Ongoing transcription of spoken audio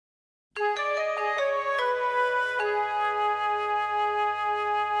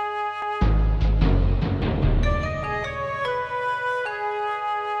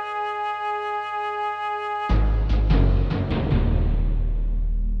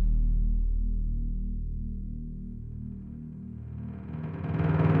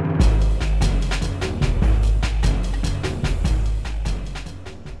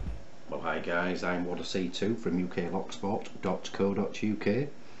guys, I'm C2 from uklocksport.co.uk,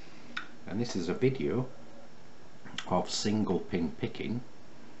 and this is a video of single pin picking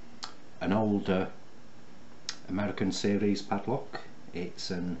an older American series padlock.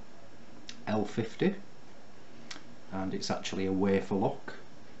 It's an L50 and it's actually a wafer lock.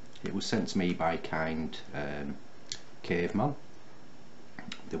 It was sent to me by kind Caveman.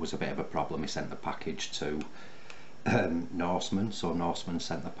 There was a bit of a problem. He sent the package to Norseman, so Norseman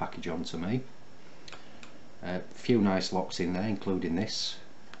sent the package on to me. A few nice locks in there, including this.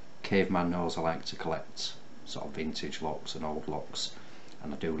 Caveman knows I like to collect sort of vintage locks and old locks,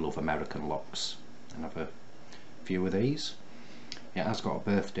 and I do love American locks, and I have a few of these. It has got a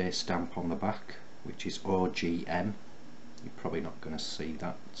birthday stamp on the back, which is OGM. You're probably not going to see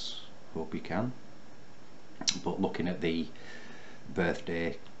that, hope you can, but looking at the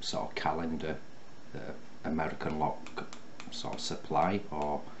birthday sort of calendar, the American lock sort of supply,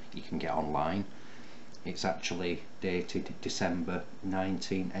 or you can get online, it's actually dated December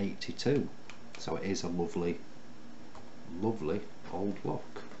 1982, so it is a lovely old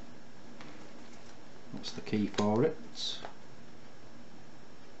lock. That's the key for it.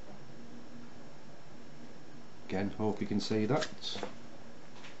 Again, hope you can see that.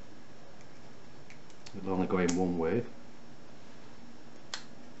 It'll only go in one way.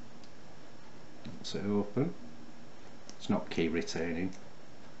 That's it open. It's not key retaining.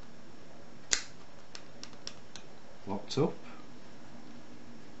 Locked up.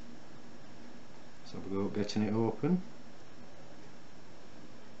 Let's have a go at getting it open.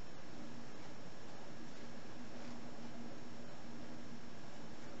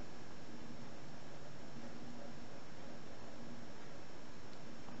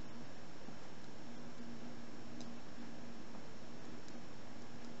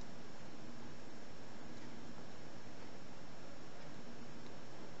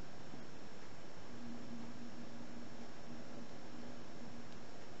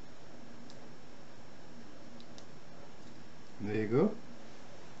 There you go.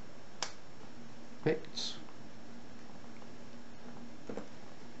 Picked.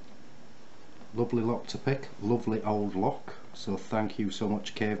 Lovely lock to pick, lovely old lock, so thank you so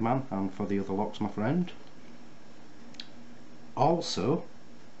much Caveman, and for the other locks my friend. Also,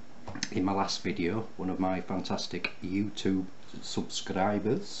 in my last video, one of my fantastic YouTube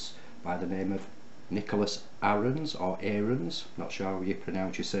subscribers by the name of Nicholas Aarons, or Aarons, not sure how you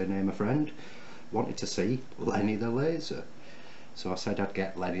pronounce your surname, my friend, wanted to see Lenny the Laser. So I said I'd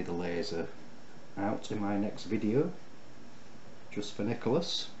get Lenny the Laser out in my next video, just for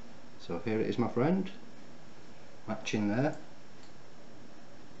Nicholas. So here it is, my friend, matching there.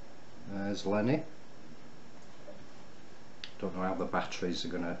 There's Lenny. Don't know how the batteries are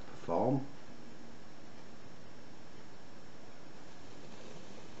going to perform.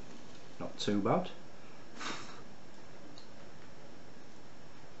 Not too bad.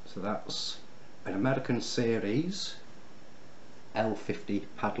 So that's an American series L50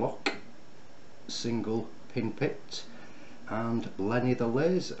 padlock, single pin picked, and Lenny the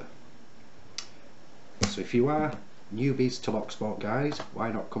Laser. So if you are newbies to Locksport, guys,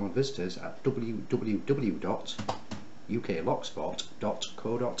 why not come and visit us at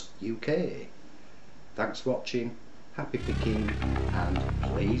www.uklocksport.co.uk. Thanks for watching, happy picking, and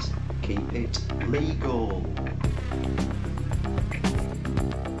please keep it legal.